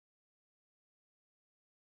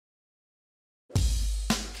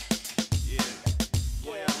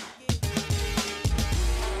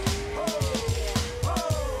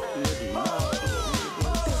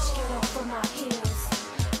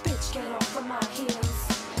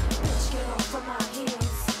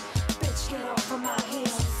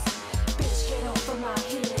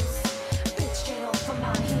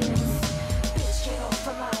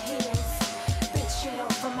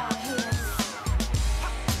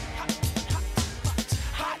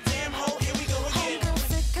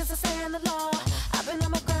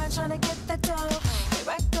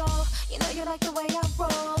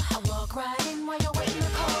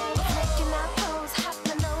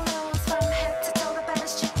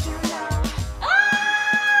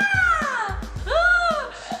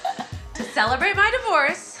celebrate my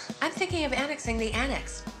divorce, I'm thinking of annexing the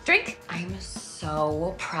annex. Drink? I'm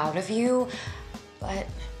so proud of you, but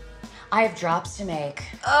I have drops to make.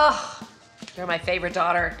 Oh, you're my favorite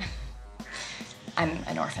daughter. I'm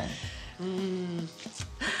an orphan.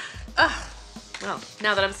 Well,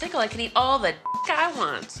 now that I'm single, I can eat all the I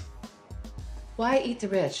want. Why eat the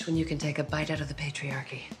rich when you can take a bite out of the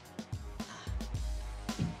patriarchy?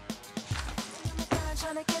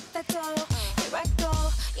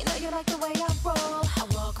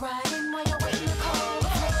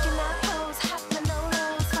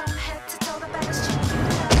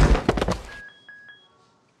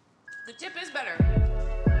 The tip is better.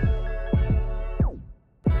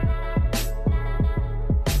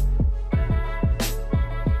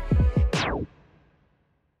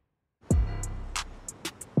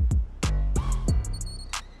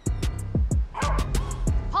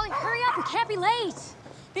 Can't be late.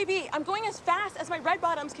 Baby, I'm going as fast as my red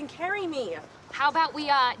bottoms can carry me. How about we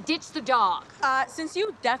ditch the dog? Since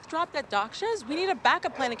you death dropped at Daksha's, we need a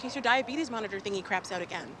backup plan in case your diabetes monitor thingy craps out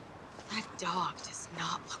again. That dog does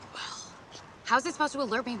not look well. How's it supposed to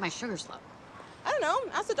alert me if my sugar's low? I don't know.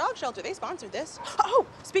 Ask the dog shelter. They sponsored this. Oh,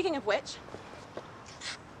 speaking of which.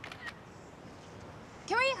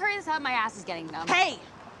 Can we hurry this up? My ass is getting numb. Hey!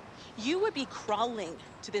 You would be crawling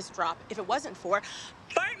to this drop if it wasn't for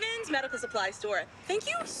Bartman's Medical Supply Store. Thank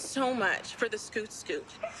you so much for the Scoot.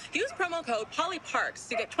 Use promo code PollyParks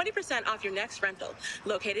to get 20% off your next rental.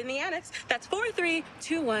 Located in the Annex. That's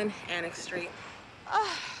 4321 Annex Street.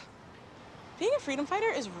 Being a freedom fighter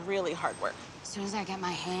is really hard work. As soon as I get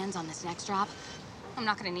my hands on this next drop, I'm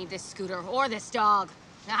not gonna need this scooter or this dog.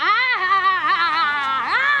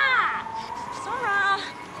 Zara,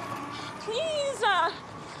 please,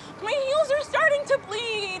 my heels are starting to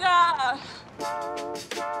bleed.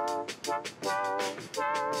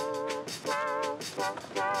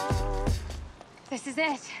 This is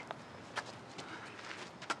it.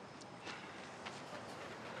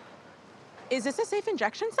 Is this a safe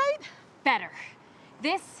injection site? Better.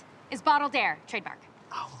 This is bottled air, trademark.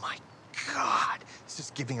 Oh my God. This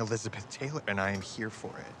is giving Elizabeth Taylor, and I am here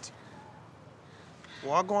for it.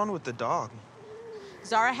 Wagwan with the dog.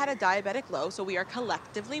 Zara had a diabetic low, so we are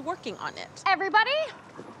collectively working on it. Everybody,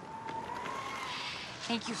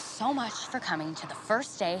 thank you so much for coming to the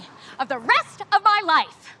first day of the rest of my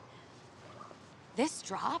life. This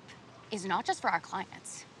drop is not just for our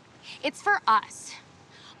clients. It's for us.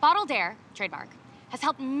 Bottled Air, trademark, has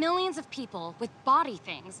helped millions of people with body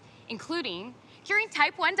things, including curing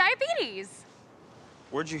type 1 diabetes.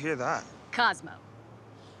 Where'd you hear that? Cosmo.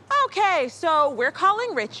 Okay, so we're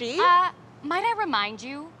calling Ritchie. Might I remind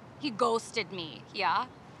you, he ghosted me, yeah?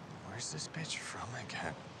 Where's this bitch from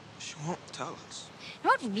again? She won't tell us. I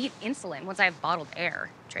don't need insulin once I have bottled air,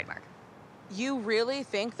 trademark. You really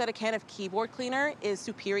think that a can of keyboard cleaner is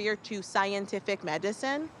superior to scientific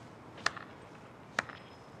medicine?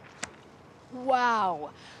 Wow.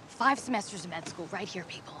 5 semesters of med school right here,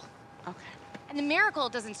 people. Okay. And the miracle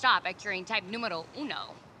doesn't stop at curing type numero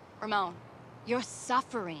uno. Ramone, you're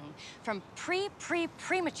suffering from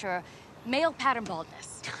premature male pattern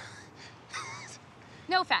baldness.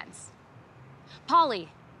 No offense. Polly,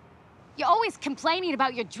 you're always complaining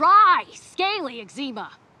about your dry, scaly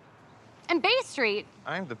eczema. And Bay Street,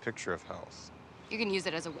 I'm the picture of health. you can use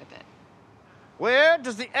it as a whippet. Where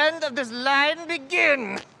does the end of this line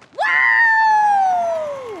begin?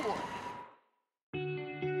 Woo!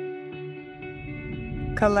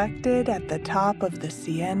 Collected at the top of the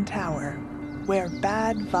CN Tower, where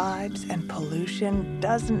bad vibes and pollution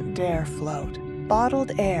doesn't dare float.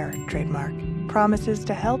 Bottled Air, trademark, promises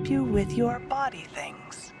to help you with your body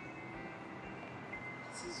things.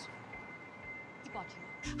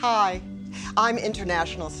 Hi, I'm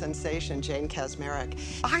international sensation Jane Kasmerick.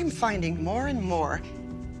 I'm finding more and more,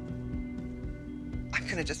 I'm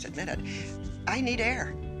gonna just admit it, I need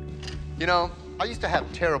air. You know, I used to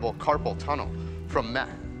have terrible carpal tunnel from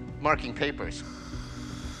marking papers.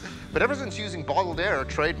 But ever since using bottled air,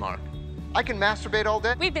 trademark, I can masturbate all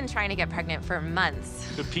day. We've been trying to get pregnant for months.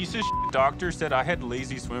 The piece of shit doctor said I had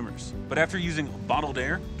lazy swimmers. But after using bottled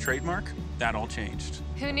air, trademark, that all changed.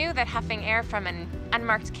 Who knew that huffing air from an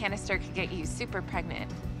unmarked canister could get you super pregnant?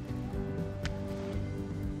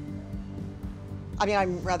 I mean,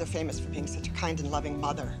 I'm rather famous for being such a kind and loving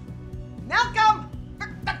mother. Malcolm!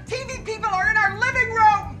 The TV people are in our living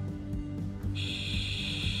room!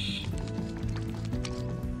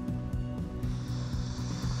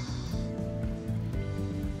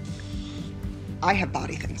 I have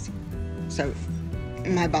body things. So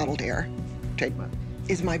my bottled air, trademark,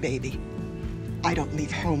 is my baby. I don't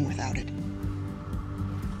leave home without it.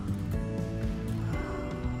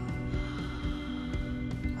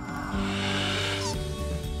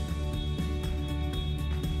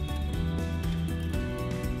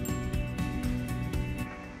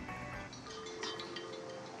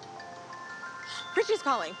 Ritchie's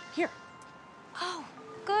calling. Here. Oh,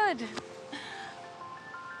 good.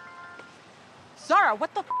 Zara,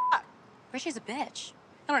 what the f? Ritchie's a bitch.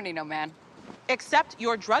 I don't need no man. Except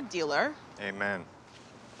your drug dealer. Amen.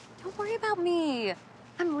 Don't worry about me.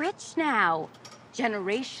 I'm rich now.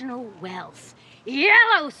 Generational wealth.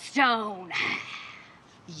 Yellowstone!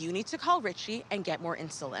 You need to call Ritchie and get more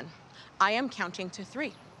insulin. I am counting to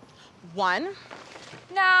 3. 1.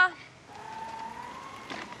 Nah.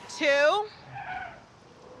 2.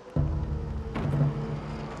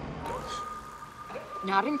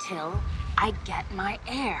 Not until I get my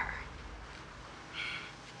air.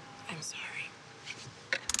 I'm sorry.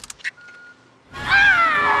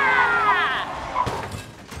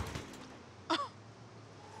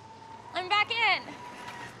 I'm back in.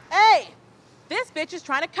 Hey! This bitch is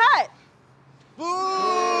trying to cut. Boo!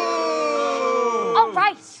 All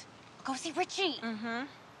right. Go see Ritchie. Mm-hmm.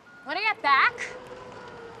 When I get back,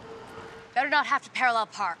 better not have to parallel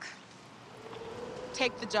park.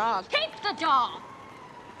 Take the dog. Take the dog!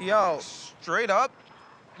 Yo, straight up,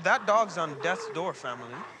 that dog's on death's door,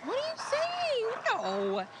 family. What are you saying?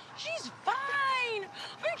 No, she's fine.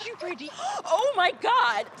 Aren't you pretty? Oh my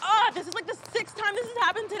God. This is like the 6th time this has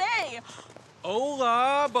happened today.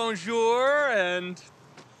 Hola, bonjour, and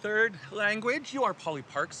third language. You are Polly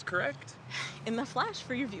Parks, correct? In the flesh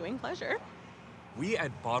for your viewing pleasure. We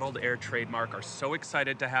at Bottled Air Trademark are so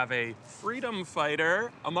excited to have a freedom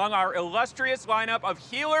fighter among our illustrious lineup of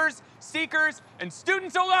healers, seekers, and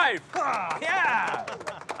students of life. Ah, yeah!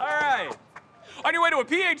 All right. On your way to a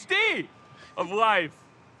PhD of life.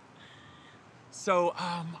 So,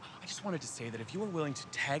 I just wanted to say that if you are willing to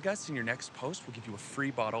tag us in your next post, we'll give you a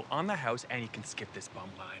free bottle on the house, and you can skip this bum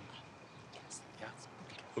line. Yes, yes.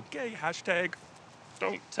 Okay, hashtag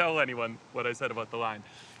don't tell anyone what I said about the line.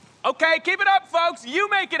 Okay, keep it up, folks. You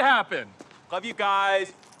make it happen. Love you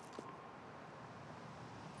guys.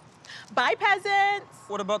 Bye, peasants.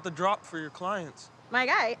 What about the drop for your clients? My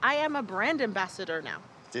guy, I am a brand ambassador now.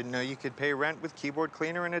 Didn't know you could pay rent with keyboard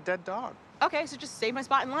cleaner and a dead dog. Okay, so just save my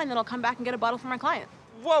spot in line, then I'll come back and get a bottle for my client.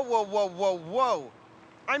 Whoa, whoa, whoa, whoa, whoa.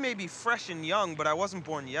 I may be fresh and young, but I wasn't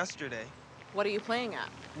born yesterday. What are you playing at?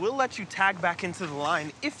 We'll let you tag back into the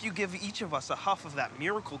line if you give each of us a huff of that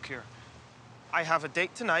miracle cure. I have a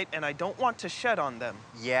date tonight, and I don't want to shed on them.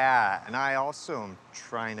 Yeah, and I also am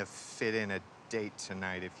trying to fit in a date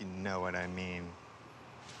tonight, if you know what I mean.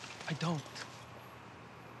 I don't.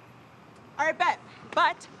 All right, bet.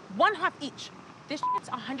 But 1 half each. This shit's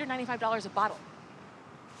 $195 a bottle.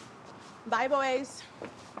 Bye, boys.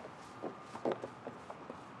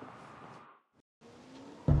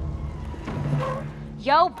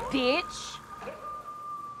 Yo, bitch.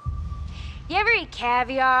 You ever eat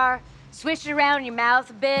caviar, swish it around in your mouth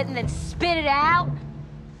a bit, and then spit it out?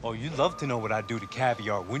 Oh, you'd love to know what I do to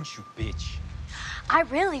caviar, wouldn't you, bitch? I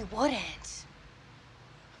really wouldn't.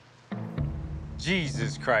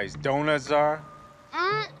 Jesus Christ, donuts, Zara?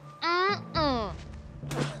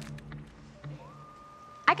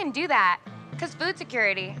 I can do that, because food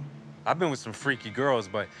security. I've been with some freaky girls,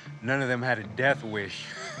 but none of them had a death wish.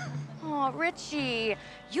 Oh, Ritchie,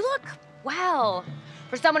 you look well.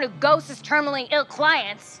 For someone who ghosts his terminally ill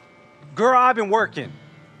clients. Girl, I've been working.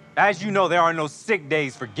 As you know, there are no sick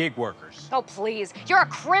days for gig workers. Oh, please, you're a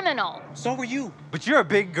criminal. So are you. But you're a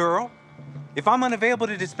big girl. If I'm unavailable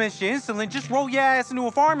to dispense your insulin, just roll your ass into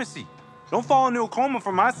a pharmacy. Don't fall into a coma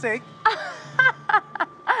for my sake.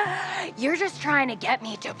 You're just trying to get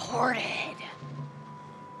me deported.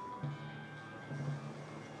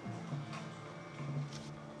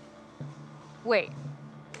 Wait.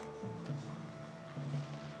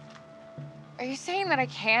 Are you saying that I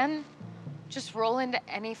can just roll into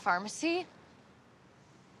any pharmacy?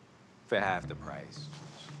 For half the price.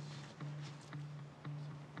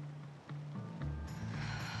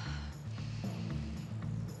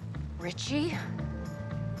 Ritchie,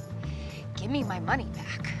 give me my money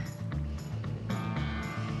back.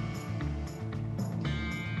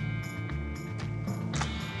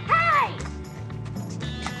 Hey!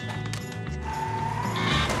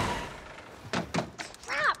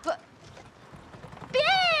 Crap!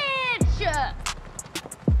 Bitch!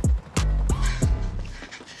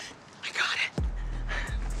 I got it.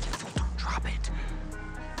 Careful, don't drop it.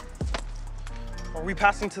 Are we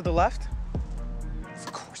passing to the left?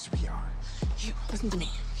 Of course we are. You, listen to me.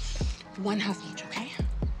 1 half each, okay?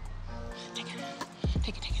 Take it.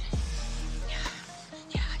 Take it, take it. Yeah.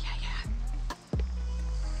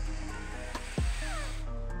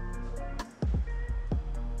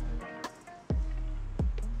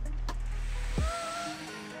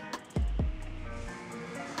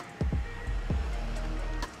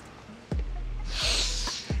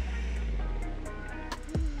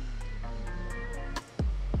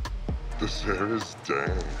 This hair is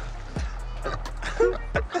dang.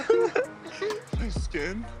 My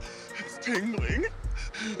skin is tingling.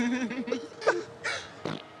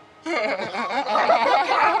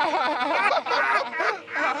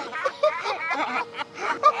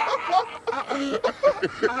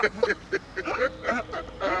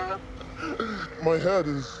 My head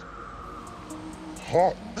is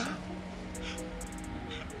hot.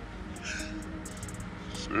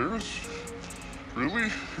 This air is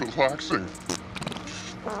really relaxing.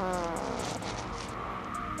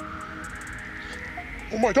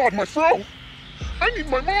 Oh my God, my fro! I need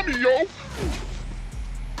my mommy, yo!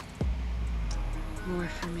 More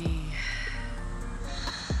for me.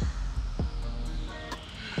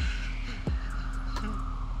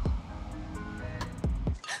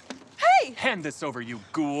 Hand this over, you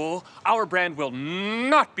ghoul. Our brand will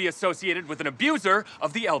not be associated with an abuser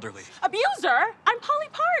of the elderly. Abuser? I'm Polly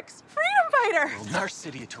Parks, freedom fighter. Well,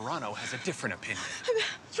 Narcity, Toronto has a different opinion.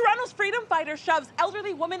 Toronto's freedom fighter shoves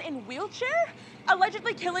elderly woman in wheelchair,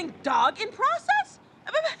 allegedly killing dog in process?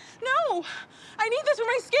 No, I need this for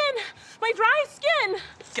my skin, my dry skin.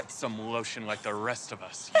 Get some lotion like the rest of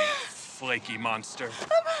us, you flaky monster.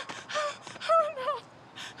 Oh no.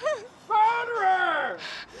 Murderer!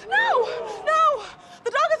 No! No!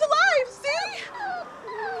 The dog is alive, see?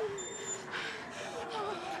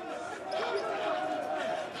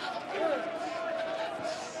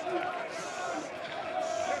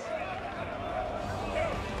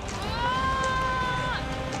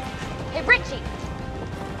 Hey, Ritchie!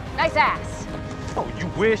 Nice ass. Oh, you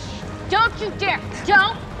wish? Don't you dare!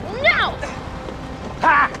 Don't! No!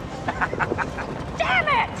 Ha! Damn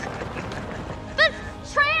it! The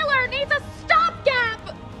trailer needs a stopgap!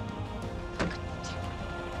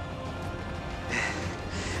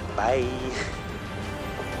 Bye.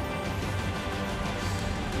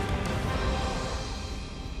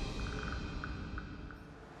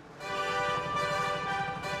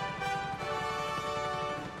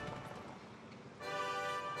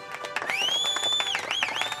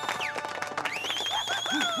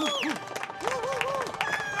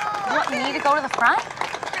 You want me to go to the front?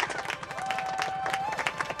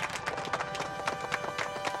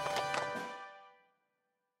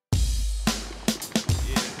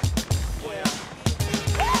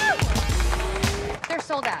 They're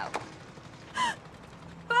sold out.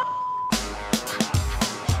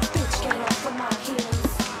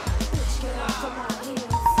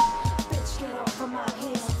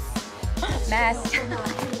 Mess.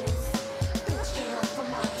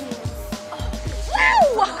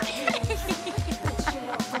 Woo! Okay.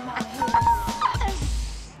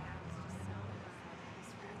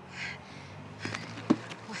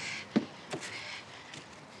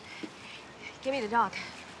 Give me the dog.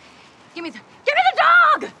 Give me the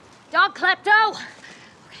dog! Dog klepto!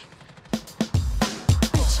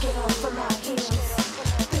 Bitch, get off of my heels.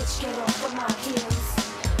 Bitch, get off of my heels.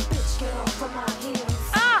 Bitch, get off of my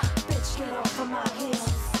heels. Ah! Bitch, get off of my heels.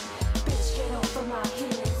 Bitch, get off of my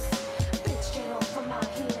heels. Bitch, get off of my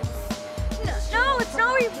heels. No, it's not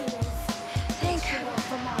what you think.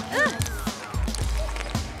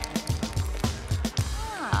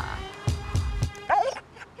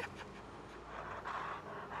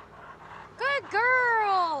 Good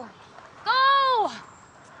girl. Go.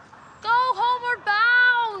 Go homeward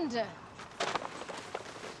bound.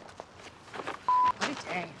 What a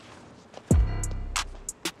day.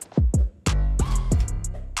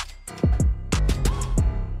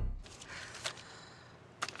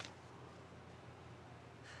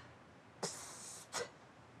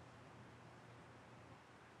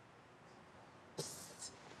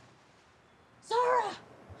 Zara!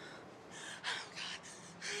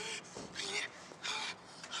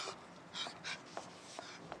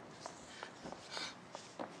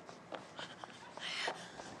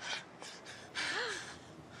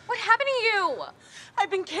 What happened to you? I've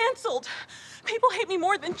been canceled. People hate me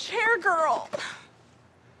more than Chair Girl.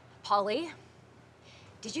 Polly,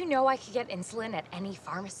 did you know I could get insulin at any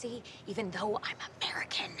pharmacy, even though I'm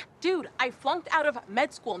American? Dude, I flunked out of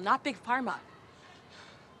med school, not Big Pharma.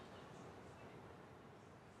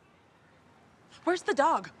 Where's the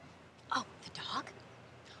dog? Oh, the dog?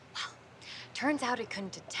 Well, turns out it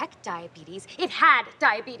couldn't detect diabetes. It had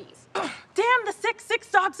diabetes. Damn the sick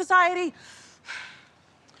dog society.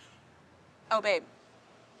 Oh, babe.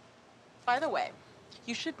 By the way,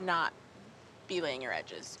 you should not be laying your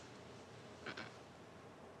edges.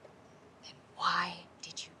 Then why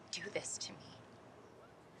did you do this to me?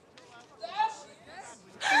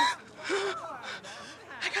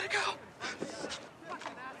 I gotta go.